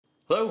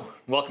Hello,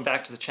 welcome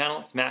back to the channel.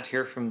 It's Matt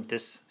here from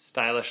This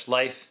Stylish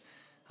Life.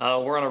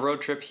 We're on a road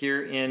trip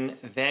here in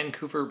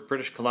Vancouver,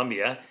 British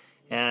Columbia,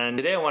 and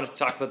today I wanted to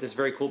talk about this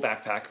very cool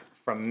backpack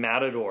from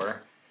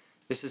Matador.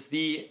 This is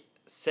the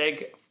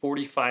SEG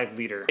 45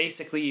 liter.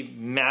 Basically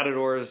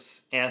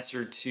Matador's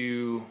answer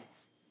to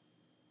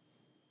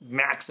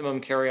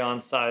maximum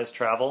carry-on size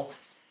travel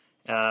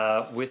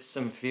with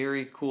some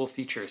very cool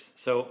features.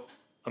 So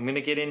I'm going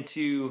to get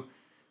into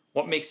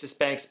what makes this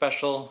bag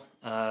special,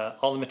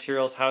 all the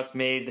materials, how it's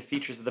made, the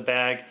features of the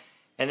bag,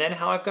 and then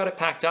how I've got it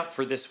packed up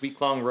for this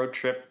week-long road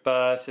trip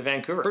to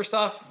Vancouver. First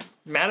off,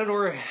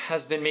 Matador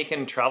has been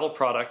making travel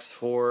products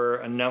for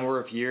a number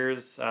of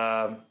years.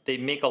 They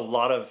make a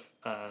lot of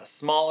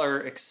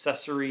smaller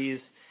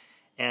accessories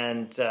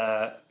and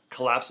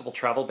collapsible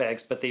travel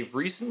bags, but they've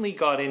recently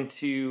got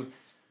into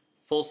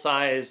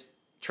full-size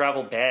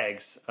travel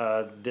bags,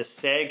 this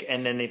SEG,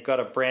 and then they've got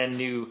a brand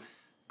new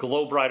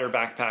Globe Rider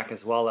backpack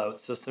as well out.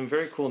 So some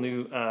very cool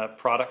new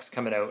products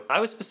coming out. I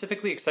was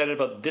specifically excited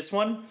about this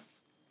one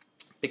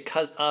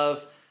because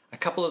of a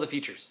couple of the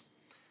features.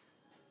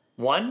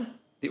 One,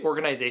 the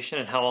organization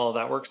and how all of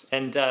that works.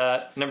 And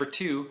number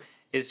two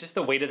is just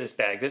the weight of this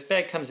bag. This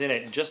bag comes in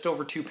at just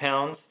over 2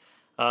 pounds.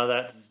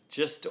 That's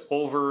just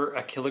over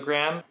a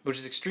kilogram, which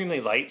is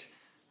extremely light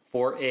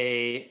for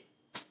a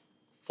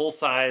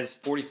full-size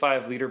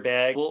 45 liter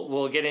bag.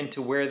 We'll get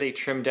into where they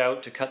trimmed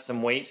out to cut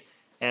some weight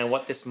and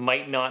what this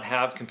might not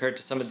have compared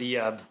to some of the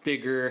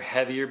bigger,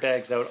 heavier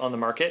bags out on the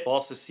market. We'll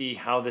also see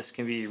how this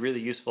can be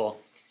really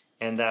useful.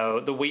 And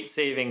the weight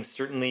savings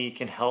certainly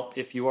can help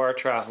if you are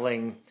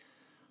traveling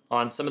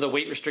on some of the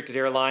weight restricted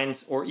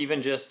airlines, or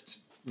even just,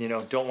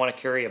 don't want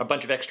to carry a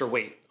bunch of extra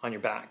weight on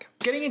your back.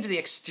 Getting into the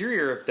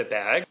exterior of the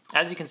bag,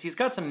 as you can see, it's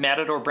got some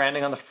Matador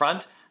branding on the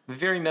front,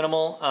 very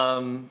minimal,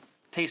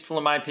 tasteful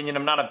in my opinion.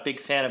 I'm not a big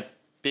fan of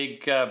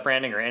big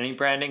branding or any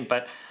branding,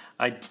 but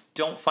I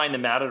don't find the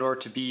Matador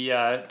to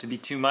be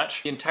too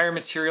much. The entire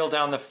material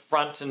down the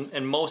front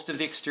and most of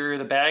the exterior of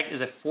the bag is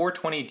a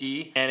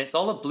 420D, and it's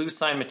all a blue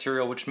sign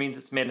material, which means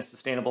it's made in a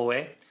sustainable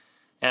way.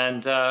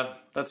 And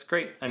that's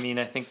great. I mean,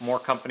 I think more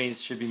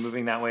companies should be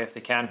moving that way if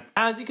they can.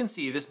 As you can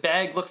see, this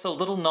bag looks a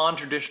little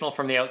non-traditional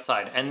from the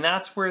outside, and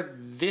that's where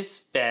this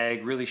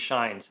bag really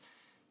shines.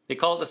 They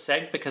call it the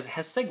SEG because it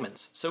has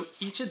segments. So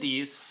each of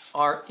these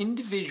are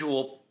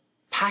individual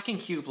packing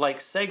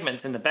cube-like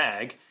segments in the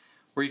bag,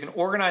 where you can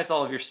organize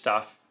all of your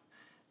stuff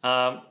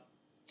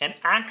and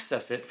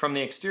access it from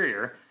the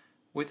exterior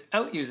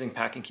without using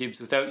packing cubes,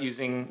 without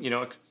using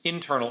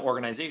internal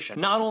organization.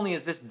 Not only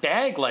is this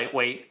bag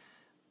lightweight,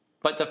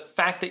 but the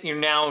fact that you're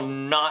now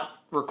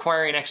not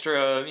requiring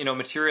extra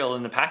material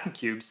in the packing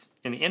cubes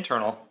in the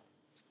internal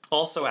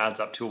also adds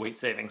up to a weight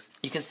savings.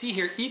 You can see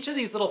here each of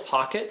these little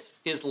pockets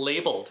is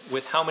labeled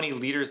with how many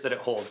liters that it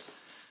holds,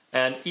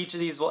 and each of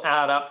these will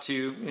add up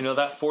to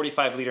that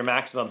 45 liter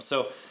maximum.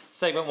 So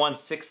segment 1,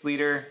 6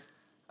 liter,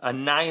 a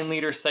 9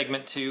 liter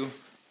segment 2,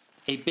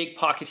 a big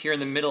pocket here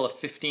in the middle of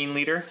 15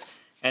 liter,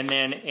 and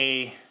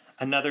then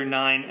another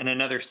 9 and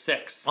another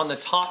 6. On the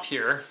top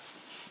here,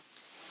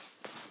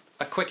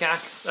 a quick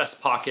access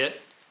pocket.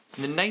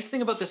 And the nice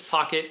thing about this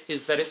pocket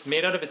is that it's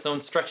made out of its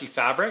own stretchy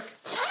fabric,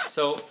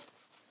 so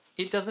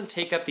it doesn't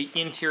take up the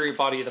interior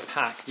body of the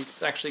pack.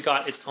 It's actually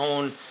got its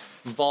own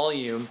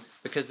volume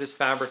because this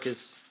fabric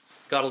is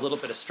got a little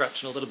bit of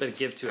stretch and a little bit of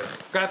give to it.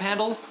 Grab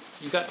handles,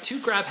 you've got 2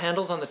 grab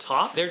handles on the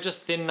top. They're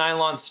just thin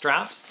nylon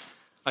straps.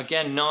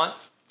 Again, not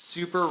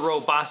super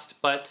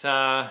robust, but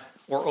or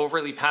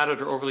overly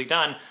padded or overly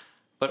done,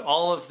 but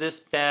all of this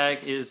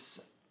bag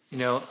is,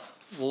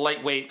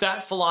 lightweight.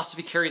 That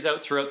philosophy carries out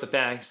throughout the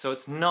bag, so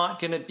it's not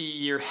gonna be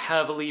your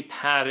heavily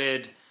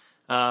padded,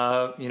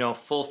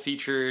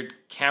 full-featured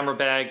camera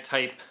bag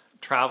type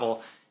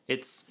travel.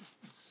 It's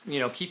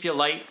keep you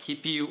light,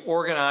 keep you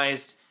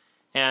organized,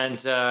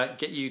 and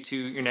get you to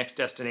your next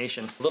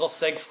destination. Little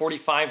SEG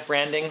 45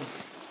 branding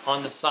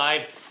on the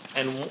side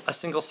and a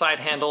single side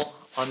handle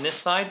on this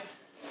side.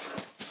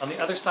 On the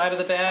other side of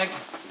the bag,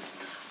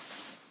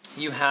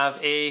 you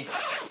have a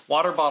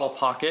water bottle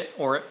pocket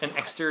or an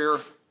exterior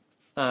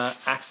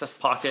access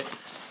pocket.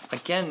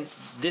 Again,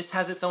 this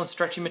has its own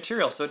stretchy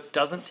material, so it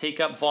doesn't take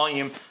up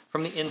volume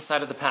from the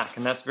inside of the pack,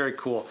 and that's very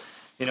cool.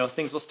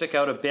 Things will stick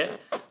out a bit,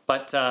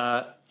 but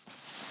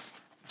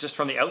just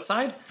from the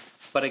outside.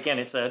 But again,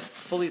 it's a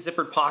fully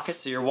zippered pocket,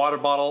 so your water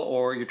bottle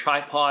or your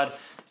tripod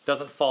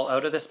doesn't fall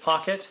out of this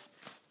pocket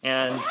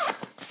and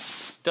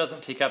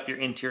doesn't take up your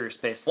interior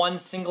space. One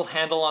single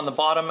handle on the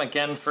bottom,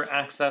 again, for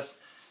access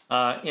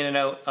in and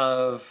out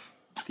of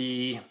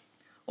the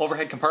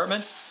overhead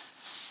compartment.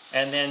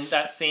 And then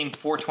that same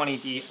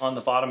 420D on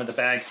the bottom of the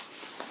bag.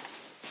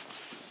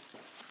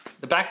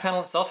 The back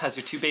panel itself has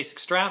your 2 basic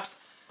straps.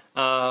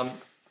 They're,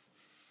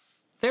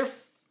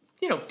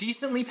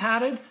 decently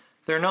padded.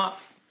 They're not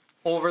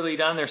overly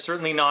done. They're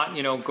certainly not,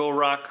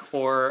 Go-Ruck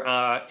or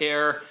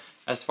Air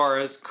as far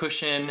as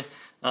cushion,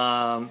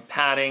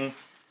 padding,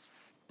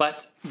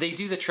 but they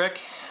do the trick.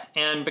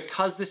 And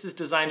because this is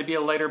designed to be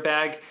a lighter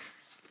bag,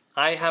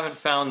 I haven't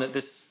found that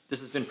this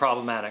has been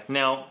problematic.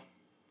 Now,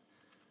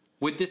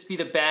 Would this be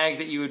the bag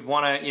that you would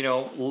want to, you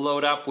know,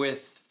 load up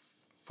with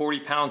 40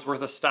 pounds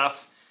worth of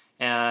stuff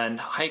and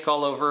hike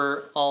all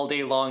over all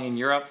day long in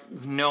Europe?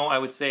 No, I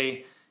would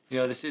say, you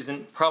know, this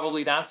isn't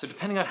probably that. So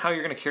depending on how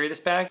you're going to carry this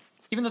bag,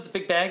 even though it's a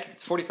big bag,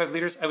 it's 45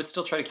 liters, I would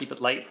still try to keep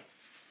it light,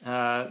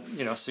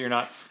 you know, so you're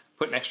not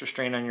putting extra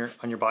strain on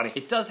your body.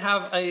 It does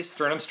have a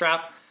sternum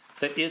strap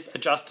that is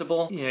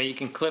adjustable. You know, you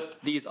can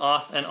clip these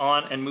off and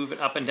on and move it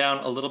up and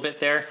down a little bit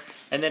there.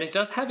 And then it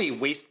does have a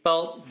waist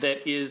belt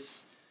that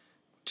is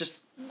just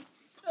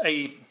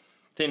a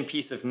thin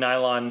piece of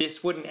nylon.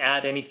 This wouldn't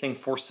add anything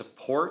for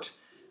support,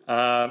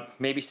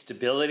 maybe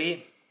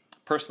stability.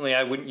 Personally,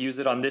 I wouldn't use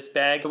it on this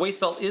bag. The waist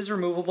belt is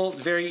removable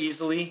very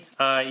easily.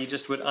 You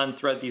just would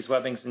unthread these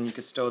webbings and you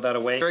could stow that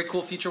away. Very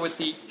cool feature with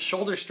the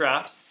shoulder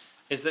straps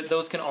is that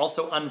those can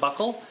also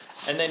unbuckle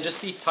and then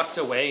just be tucked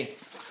away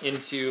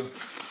into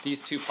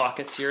these two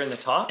pockets here in the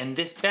top. And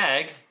this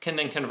bag can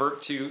then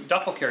convert to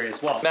duffel carry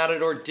as well.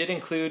 Matador did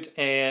include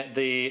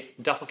the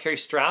duffel carry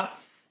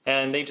strap,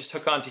 and they just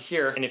hook onto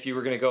here. And if you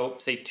were gonna go,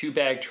 say,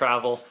 2-bag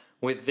travel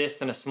with this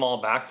and a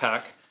small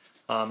backpack,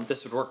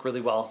 this would work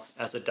really well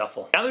as a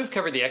duffel. Now that we've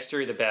covered the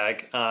exterior of the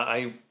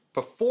bag,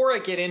 before I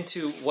get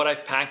into what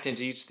I've packed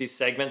into each of these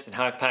segments and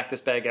how I've packed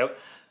this bag out,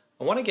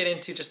 I wanna get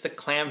into just the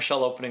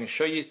clamshell opening and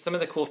show you some of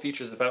the cool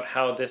features about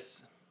how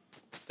this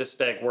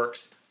bag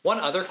works. One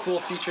other cool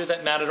feature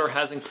that Matador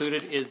has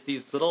included is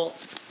these little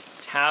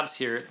tabs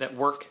here that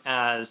work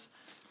as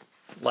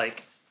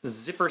like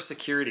zipper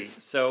security.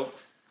 So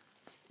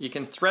you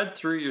can thread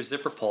through your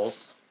zipper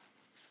pulls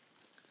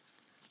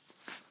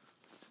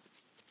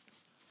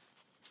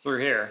through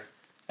here.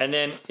 And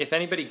then if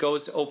anybody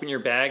goes to open your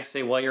bag,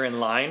 say while you're in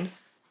line,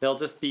 they'll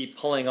just be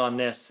pulling on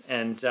this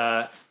and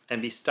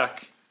be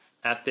stuck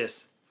at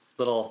this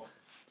little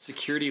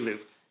security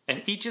loop.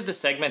 And each of the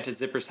segmented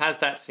zippers has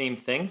that same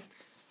thing.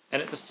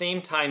 And at the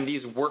same time,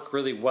 these work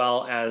really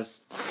well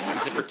as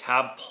zipper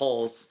tab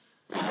pulls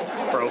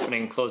for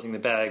opening and closing the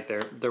bag.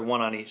 They're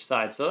one on each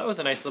side. So that was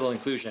a nice little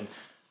inclusion.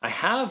 I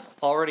have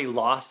already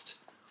lost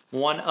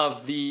one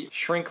of the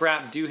shrink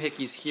wrap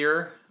doohickeys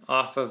here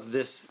off of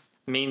this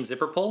main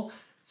zipper pull.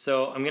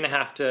 So I'm gonna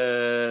have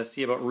to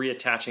see about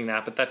reattaching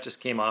that, but that just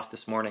came off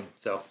this morning.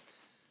 So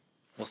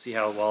we'll see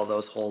how well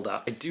those hold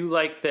up. I do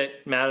like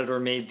that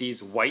Matador made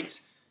these white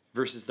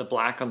versus the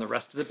black on the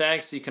rest of the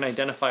bag, so you can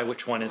identify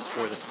which one is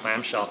for this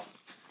clamshell.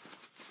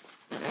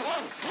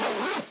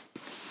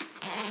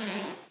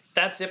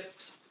 That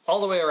zips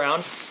all the way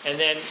around, and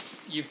then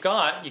you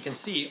can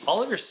see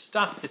all of your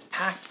stuff is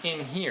packed in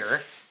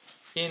here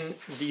in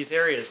these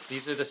areas.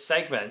 These are the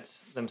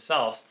segments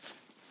themselves.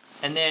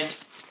 And then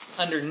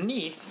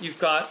underneath, you've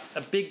got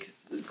a big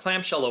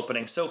clamshell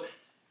opening. So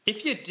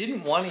if you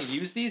didn't want to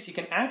use these, you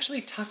can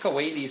actually tuck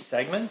away these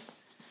segments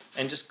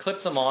and just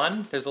clip them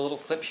on. There's a little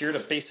clip here to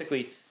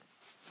basically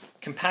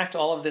compact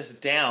all of this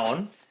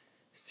down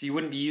so you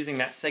wouldn't be using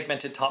that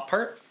segmented top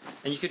part.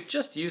 And you could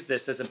just use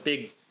this as a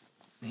big,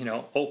 you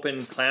know,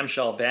 open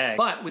clamshell bag.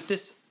 But with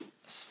this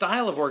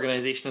style of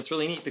organization, it's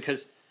really neat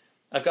because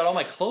I've got all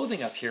my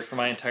clothing up here for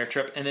my entire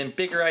trip, and then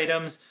bigger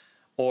items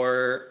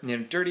or, you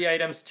know, dirty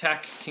items,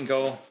 tech can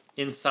go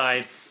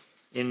inside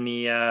in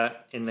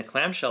the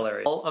clamshell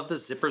area. All of the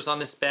zippers on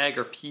this bag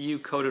are PU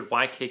coated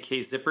YKK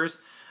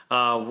zippers.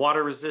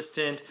 Water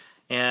resistant,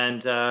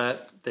 and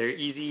they're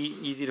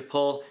easy to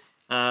pull.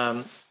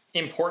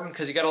 Important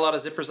because you got a lot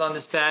of zippers on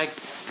this bag.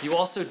 You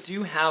also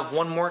do have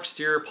one more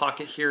exterior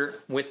pocket here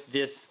with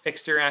this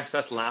exterior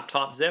access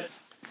laptop zip.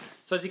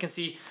 So as you can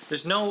see,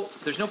 there's no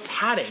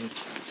padding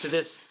to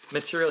this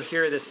material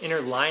here. This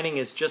inner lining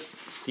is just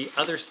the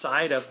other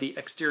side of the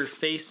exterior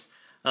face.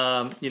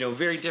 You know,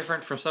 very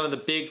different from some of the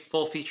big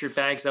full-featured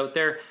bags out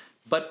there.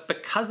 But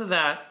because of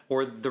that,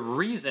 or the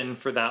reason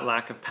for that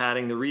lack of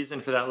padding, the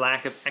reason for that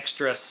lack of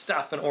extra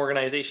stuff and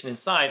organization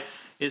inside,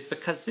 is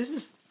because this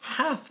is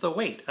half the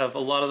weight of a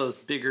lot of those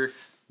bigger,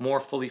 more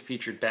fully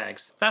featured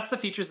bags. That's the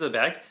features of the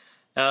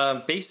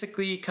bag.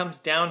 Basically comes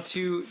down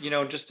to, you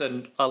know, just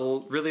a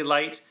really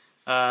light,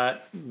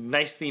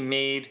 nicely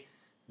made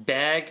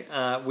bag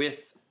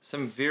with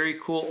some very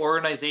cool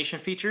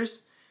organization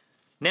features.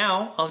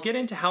 Now, I'll get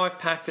into how I've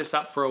packed this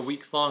up for a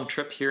weeks-long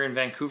trip here in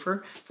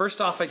Vancouver.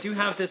 First off, I do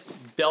have this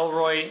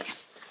Bellroy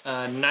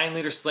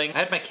 9-liter sling. I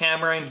had my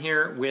camera in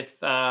here with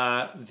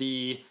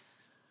the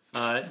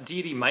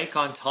Deity mic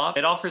on top.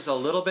 It offers a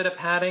little bit of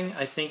padding.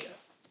 I think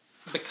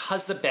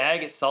because the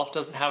bag itself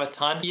doesn't have a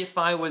ton, if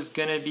I was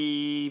gonna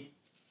be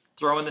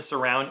throwing this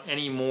around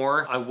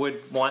anymore, I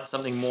would want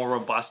something more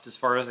robust as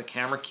far as a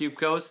camera cube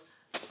goes.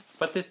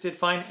 But this did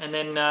fine. And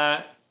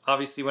then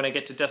obviously when I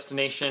get to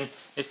destination,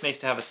 it's nice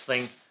to have a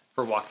sling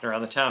for walking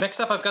around the town. Next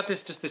up, I've got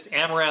this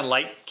Amaran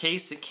light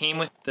case. It came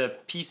with the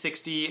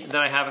P60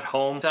 that I have at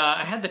home.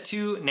 I had the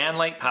 2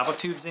 Nanlite Pavo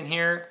tubes in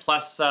here,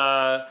 plus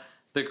the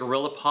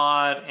Gorilla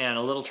Pod and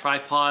a little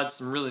tripod,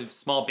 some really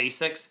small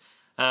basics.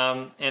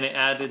 And it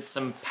added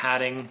some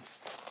padding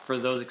for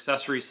those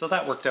accessories, so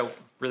that worked out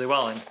really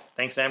well. And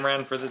thanks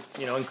Amaran for the,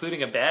 you know,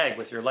 including a bag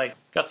with your light.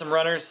 Got some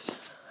runners,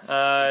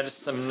 just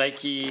some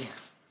Nike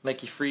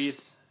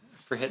Freeze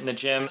for hitting the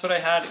gym. That's what I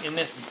had in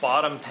this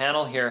bottom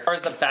panel here. As far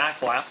as the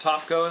back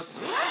laptop goes,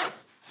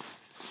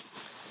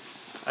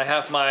 I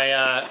have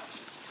my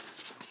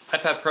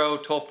iPad Pro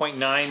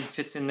 12.9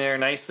 fits in there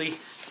nicely.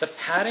 The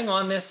padding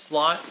on this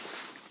slot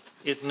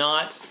is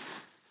not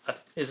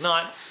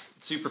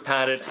super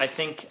padded. I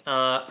think,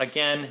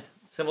 again,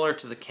 similar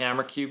to the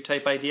camera cube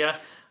type idea,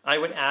 I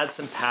would add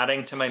some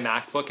padding to my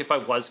MacBook if I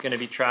was going to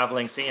be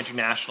traveling, say,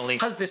 internationally.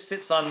 Because this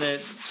sits on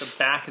the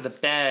back of the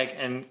bag,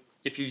 and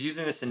if you're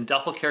using this in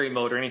duffel carry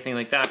mode or anything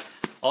like that,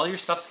 all your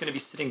stuff's going to be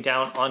sitting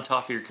down on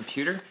top of your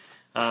computer.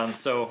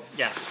 So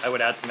yeah, I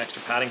would add some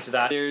extra padding to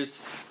that.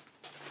 There's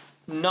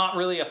not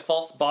really a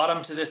false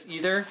bottom to this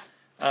either,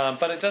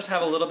 but it does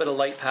have a little bit of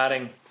light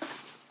padding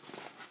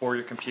for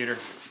your computer.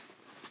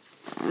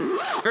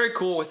 Very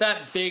cool. With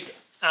that big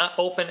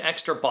open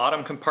extra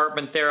bottom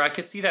compartment there, I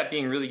could see that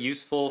being really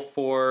useful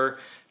for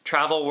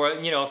travel where,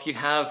 you know, if you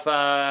have,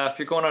 if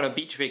you're going on a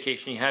beach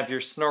vacation, you have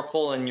your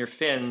snorkel and your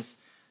fins,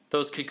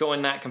 those could go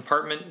in that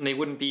compartment and they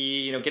wouldn't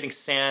be, you know, getting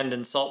sand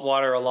and salt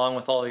water along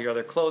with all your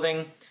other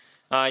clothing.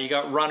 You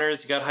got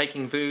runners, you got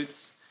hiking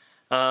boots,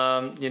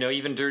 you know,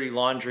 even dirty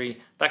laundry.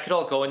 That could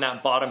all go in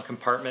that bottom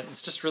compartment.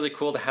 It's just really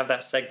cool to have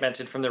that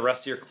segmented from the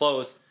rest of your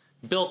clothes,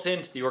 built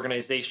into the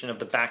organization of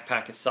the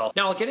backpack itself.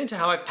 Now I'll get into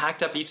how I've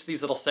packed up each of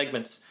these little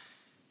segments.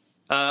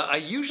 I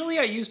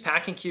use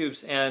packing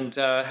cubes and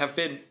have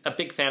been a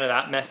big fan of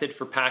that method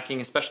for packing,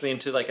 especially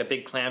into like a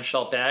big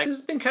clamshell bag. This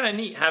has been kind of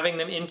neat having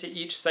them into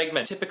each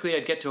segment. Typically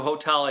I'd get to a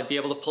hotel, I'd be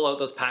able to pull out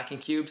those packing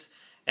cubes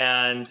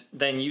and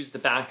then use the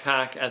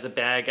backpack as a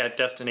bag at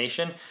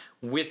destination.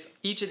 With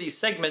each of these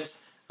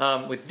segments,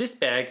 with this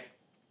bag,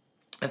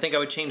 I think I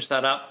would change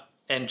that up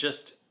and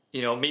just,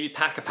 you know, maybe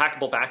pack a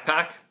packable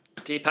backpack.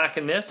 Day pack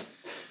in this.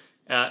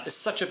 It's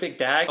such a big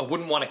bag. I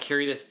wouldn't want to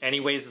carry this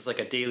anyways as like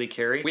a daily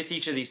carry. With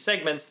each of these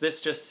segments, this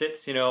just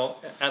sits, you know,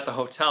 at the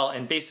hotel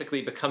and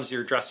basically becomes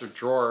your dresser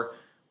drawer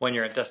when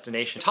you're at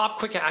destination. Top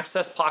quick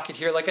access pocket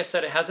here, like I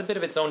said, it has a bit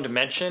of its own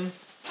dimension.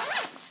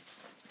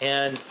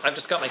 And I've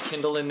just got my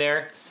Kindle in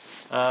there.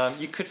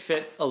 You could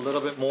fit a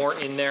little bit more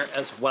in there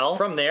as well.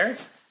 From there,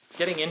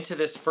 getting into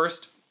this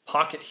first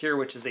pocket here,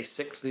 which is a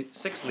 6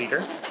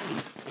 liter.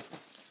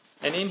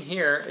 And in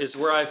here is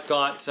where I've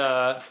got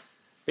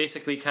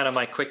basically kind of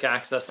my quick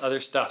access other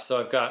stuff. So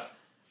I've got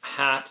a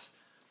hat,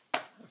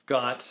 I've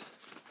got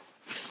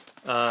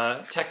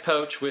tech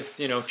pouch with,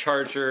 you know,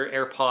 charger,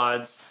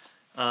 AirPods,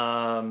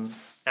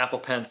 Apple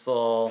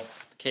Pencil,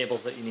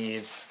 cables that you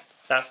need.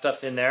 That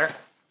stuff's in there.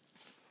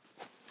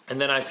 And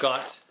then I've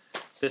got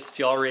this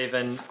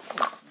Fjallraven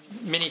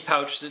mini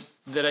pouch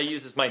that I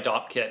use as my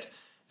DOP kit.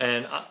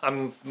 And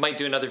I might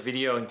do another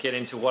video and get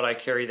into what I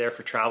carry there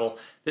for travel.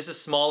 This is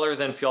smaller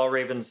than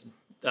Fjallraven's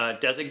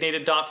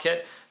designated DOP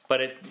kit,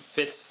 but it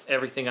fits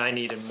everything I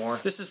need and more.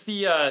 This is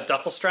the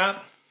duffel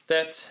strap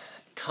that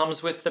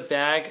comes with the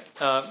bag.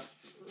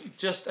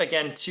 Just,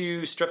 again,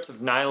 2 strips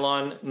of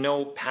nylon,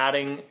 no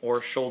padding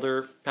or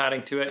shoulder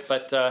padding to it,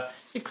 but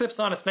it clips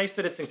on. It's nice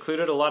that it's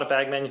included. A lot of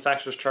bag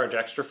manufacturers charge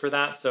extra for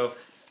that, so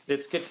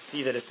it's good to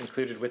see that it's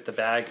included with the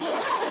bag.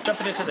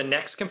 Jumping into the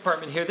next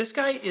compartment here. This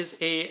guy is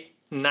a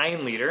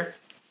 9 liter.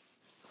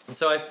 And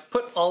so I've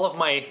put all of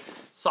my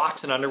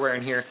socks and underwear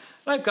in here.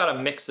 I've got a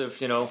mix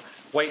of, you know,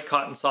 white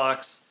cotton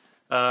socks,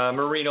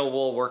 merino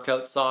wool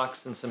workout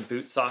socks, and some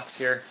boot socks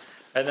here.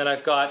 And then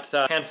I've got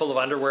a handful of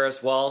underwear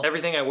as well.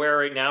 Everything I wear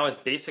right now is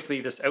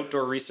basically this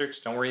Outdoor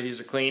Research, don't worry, these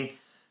are clean,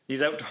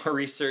 these Outdoor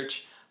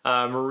Research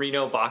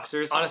merino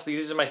boxers. Honestly,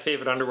 these are my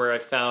favorite underwear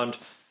I've found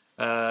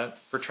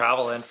for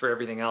travel and for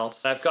everything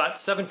else. I've got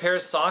 7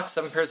 pairs of socks,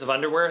 7 pairs of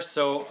underwear,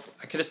 so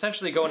I could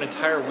essentially go an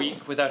entire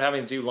week without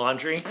having to do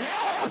laundry.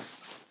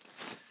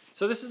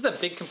 So this is the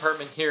big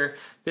compartment here.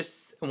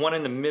 This one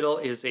in the middle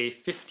is a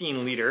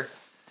 15 liter,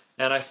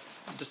 and I've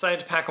decided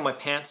to pack all my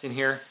pants in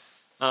here.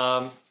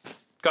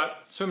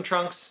 Got swim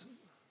trunks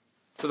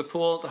for the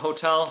pool, the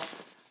hotel.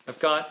 I've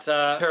got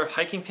a pair of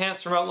hiking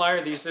pants from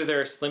Outlier. These are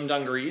their slim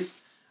dungarees.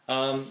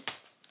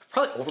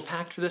 Probably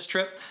overpacked for this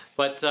trip,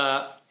 but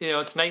you know,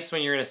 it's nice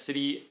when you're in a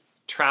city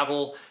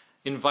travel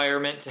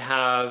environment to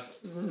have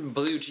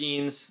blue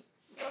jeans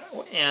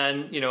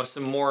and, you know,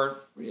 some more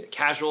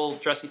casual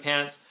dressy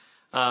pants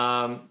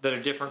that are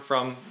different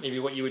from maybe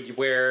what you would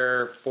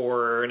wear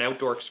for an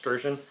outdoor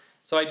excursion.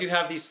 So I do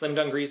have these slim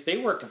dungarees. They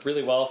work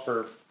really well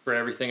for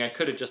everything. I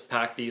could have just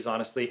packed these,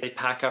 honestly. They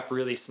pack up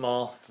really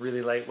small,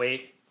 really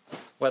lightweight,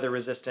 weather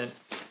resistant.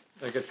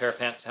 They're a good pair of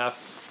pants to have.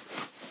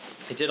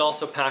 I did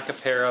also pack a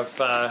pair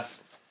of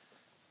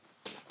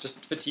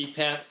just fatigue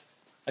pants.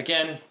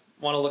 Again,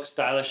 want to look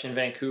stylish in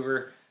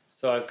Vancouver,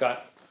 so I've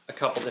got a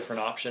couple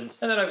different options.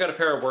 And then I've got a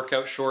pair of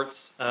workout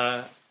shorts.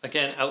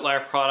 Again,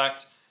 Outlier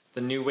product,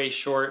 the New Way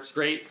short.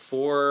 Great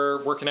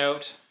for working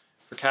out,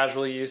 for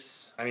casual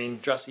use. I mean,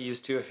 dressy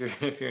use too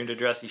if you're into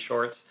dressy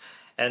shorts.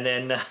 And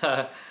then,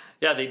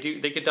 yeah, they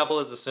could double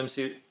as a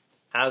swimsuit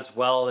as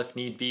well if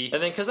need be.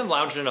 And then because I'm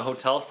lounging in a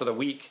hotel for the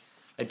week,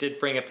 I did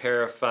bring a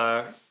pair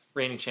of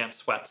Reigning Champ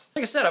sweats.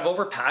 Like I said, I've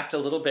overpacked a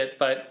little bit,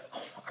 but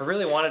I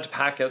really wanted to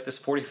pack out this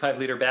 45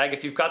 liter bag.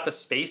 If you've got the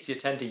space, you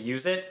tend to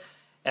use it.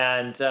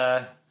 and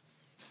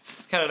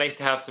it's kind of nice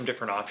to have some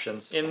different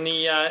options. In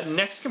the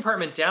next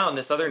compartment down,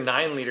 this other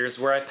 9 liters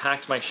where I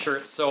packed my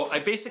shirts. So I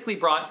basically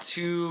brought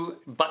 2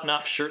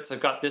 button-up shirts.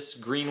 I've got this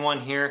green one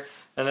here,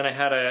 and then I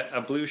had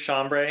a blue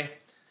chambray.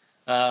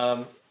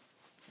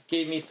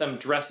 Gave me some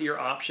dressier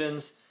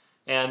options,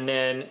 and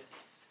then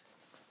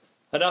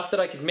enough that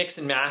I could mix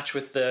and match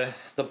with the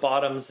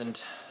bottoms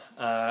and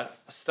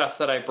stuff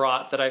that I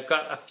brought, that I've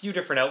got a few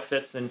different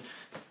outfits, and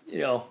you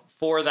know,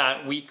 for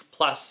that week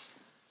plus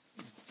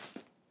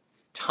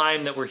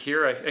time that we're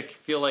here, I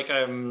feel like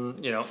I'm,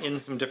 you know, in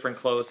some different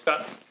clothes.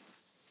 Got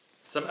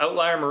some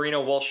Outlier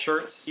merino wool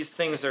shirts. These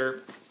things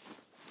are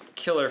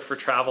killer for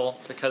travel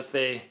because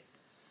they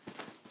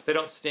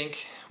don't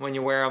stink when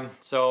you wear them,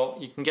 so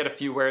you can get a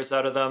few wears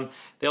out of them.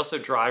 They also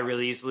dry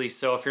really easily,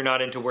 so if you're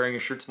not into wearing your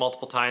shirts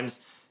multiple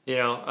times, you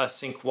know, a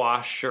sink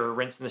wash or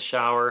rinse in the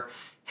shower,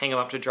 hang them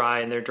up to dry,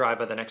 and they're dry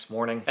by the next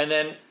morning. And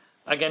then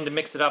again, to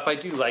mix it up, I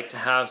do like to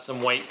have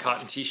some white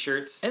cotton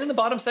t-shirts. And in the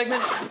bottom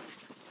segment,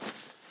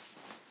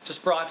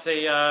 just brought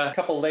a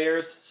couple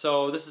layers.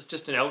 So this is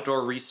just an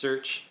outdoor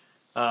research,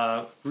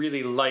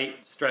 really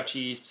light,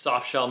 stretchy,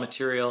 soft shell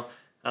material.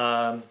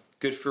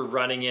 Good for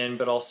running in,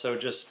 but also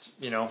just,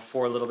 you know,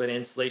 for a little bit of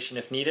insulation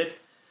if needed.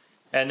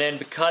 And then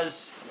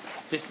because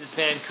this is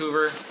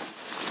Vancouver,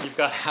 you've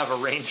got to have a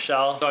rain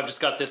shell. So I've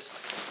just got this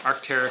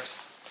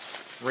Arc'teryx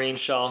rain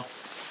shell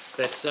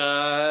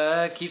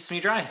that keeps me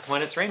dry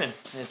when it's raining.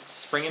 It's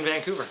spring in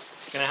Vancouver.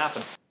 It's gonna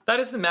happen. That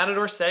is the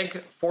Matador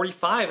SEG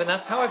 45, and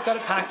that's how I've got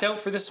it packed out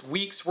for this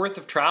week's worth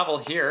of travel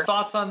here.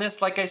 Thoughts on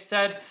this, like I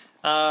said,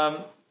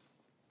 I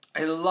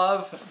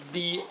love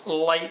the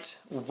light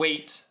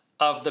weight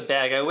of the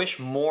bag. I wish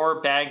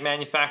more bag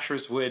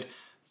manufacturers would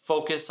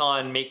focus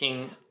on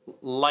making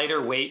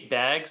lighter weight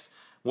bags,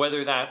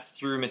 whether that's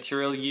through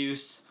material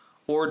use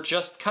or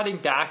just cutting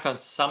back on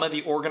some of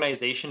the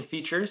organization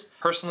features.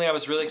 Personally, I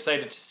was really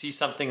excited to see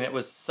something that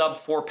was sub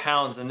 4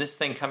 pounds, and this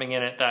thing coming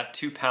in at that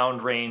 2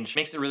 pound range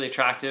makes it really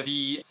attractive.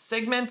 The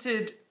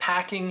segmented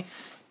packing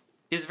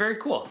is very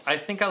cool. I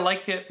think I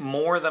liked it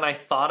more than I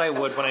thought I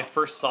would when I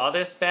first saw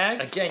this bag.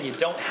 Again, you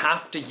don't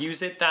have to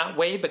use it that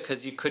way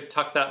because you could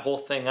tuck that whole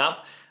thing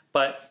up,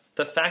 but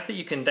the fact that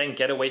you can then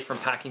get away from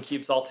packing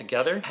cubes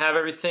altogether, have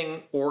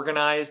everything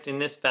organized in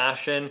this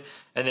fashion,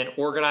 and then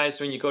organized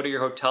when you go to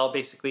your hotel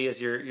basically as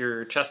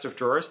your chest of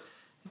drawers,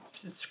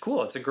 it's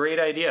cool. It's a great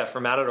idea for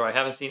Matador. I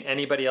haven't seen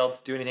anybody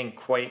else do anything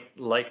quite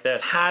like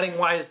this. Padding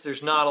wise,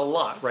 there's not a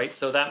lot, right?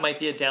 So that might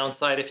be a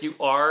downside. If you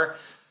are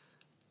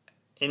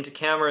into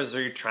cameras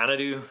or you're trying to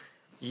do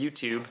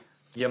YouTube,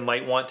 you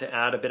might want to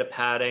add a bit of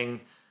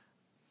padding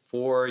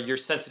for your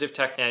sensitive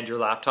tech and your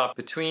laptop.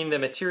 Between the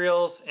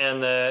materials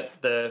and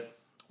the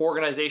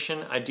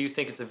organization, I do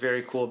think it's a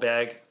very cool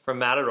bag from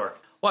Matador.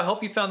 Well, I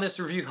hope you found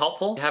this review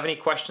helpful. If you have any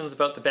questions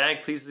about the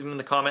bag, please leave them in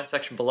the comment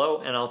section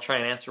below and I'll try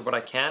and answer what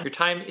I can. Your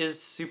time is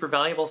super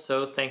valuable,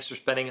 so thanks for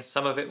spending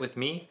some of it with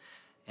me,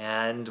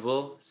 and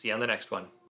we'll see you on the next one.